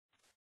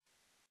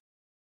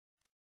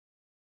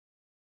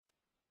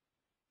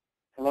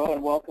Hello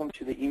and welcome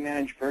to the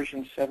eManage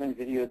version 7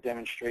 video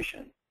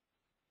demonstration.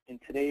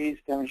 In today's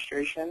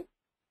demonstration,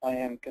 I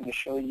am going to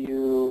show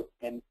you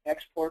an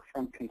export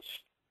from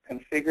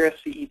Configura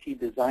CET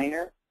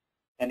Designer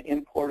and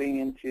importing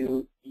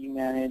into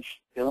eManage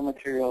bill of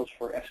materials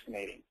for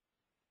estimating.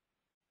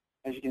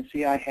 As you can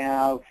see, I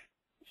have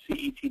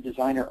CET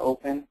Designer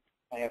open.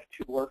 I have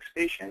two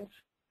workstations.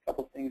 A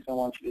couple things I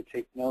want you to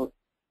take note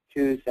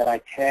to is that I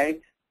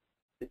tagged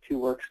the two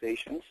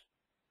workstations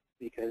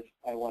because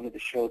I wanted to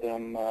show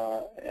them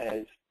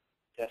as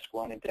Desk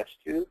 1 and Desk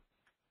 2.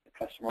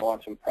 The customer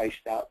wants them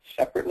priced out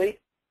separately.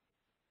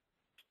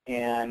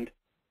 And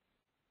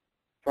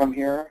from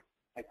here,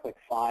 I click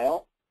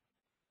File,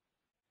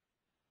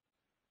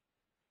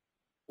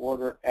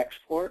 Order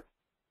Export.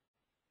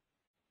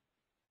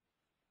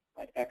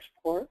 I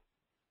export.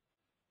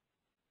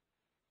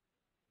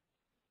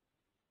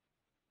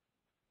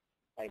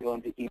 I go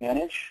into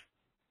eManage.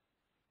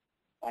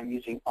 I'm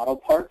using Auto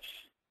Parts.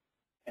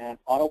 And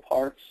Auto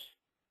Parts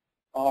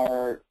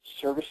are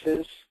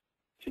services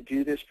to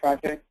do this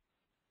project,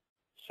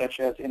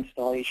 such as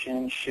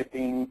installation,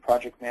 shipping,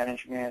 project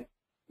management.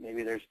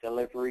 Maybe there's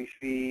delivery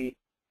fee,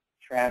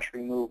 trash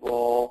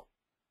removal,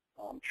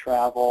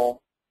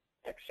 travel,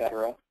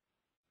 etc.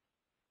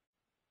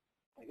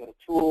 I go to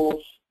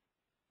Tools,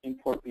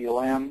 Import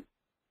BOM.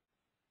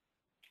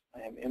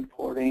 I am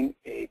importing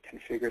a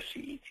Configura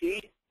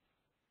CET.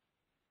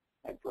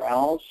 I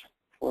browse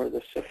for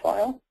the CIF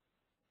file.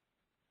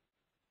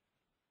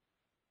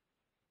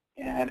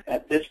 And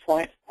at this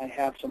point, I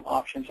have some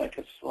options I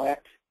could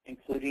select,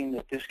 including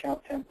the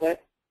discount template.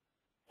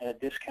 And a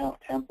discount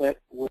template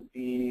would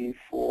be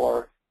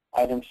for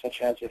items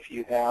such as if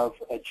you have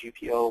a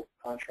GPO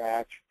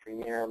contract,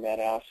 Premier, Med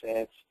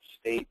Assets,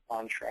 State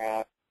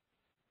Contract,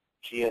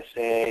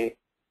 GSA.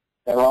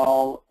 They're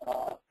all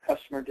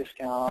customer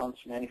discounts,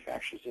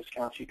 manufacturer's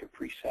discounts. You could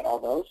preset all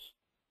those.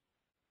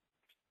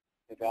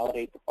 I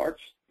validate the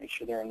parts, make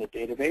sure they're in the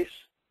database,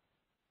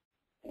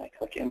 and I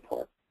click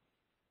Import.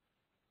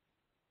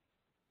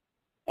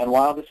 And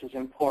while this is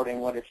importing,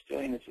 what it's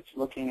doing is it's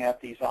looking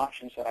at these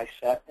options that I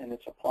set, and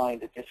it's applying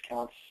the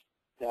discounts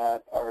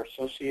that are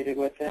associated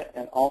with it,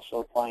 and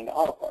also applying to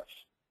Auto Parts.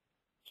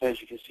 So as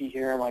you can see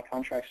here, my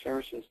contract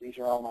services, these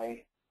are all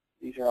my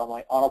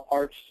Auto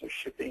Parts, so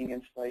shipping,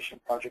 installation,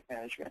 project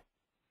management.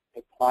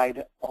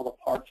 Applied all the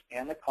parts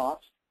and the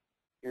cost.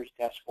 Here's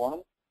Desk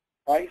 1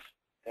 price,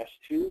 Desk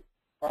 2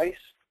 price,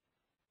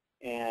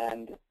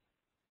 and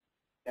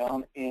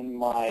down in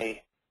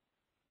my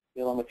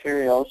bill of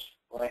materials,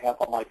 where I have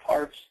all my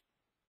parts,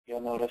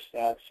 you'll notice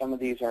that some of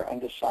these are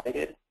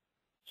undecided,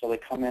 so they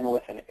come in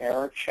with an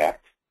error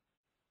check.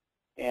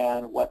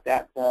 And what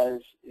that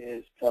does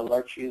is to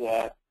alert you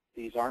that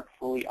these aren't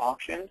fully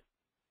auctioned.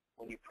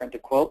 When you print a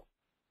quote,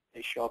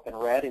 they show up in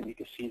red, and you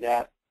can see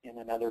that in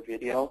another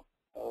video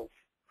of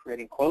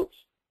creating quotes.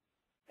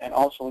 And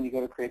also when you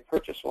go to create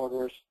purchase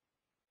orders,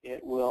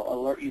 it will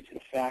alert you to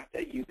the fact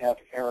that you have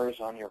errors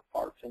on your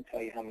parts and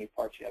tell you how many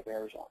parts you have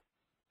errors on.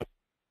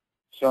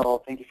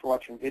 So thank you for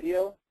watching the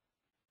video.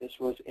 This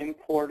was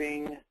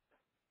importing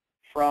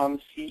from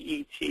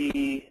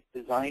CET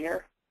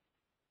Designer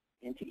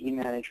into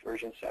eManage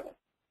version 7.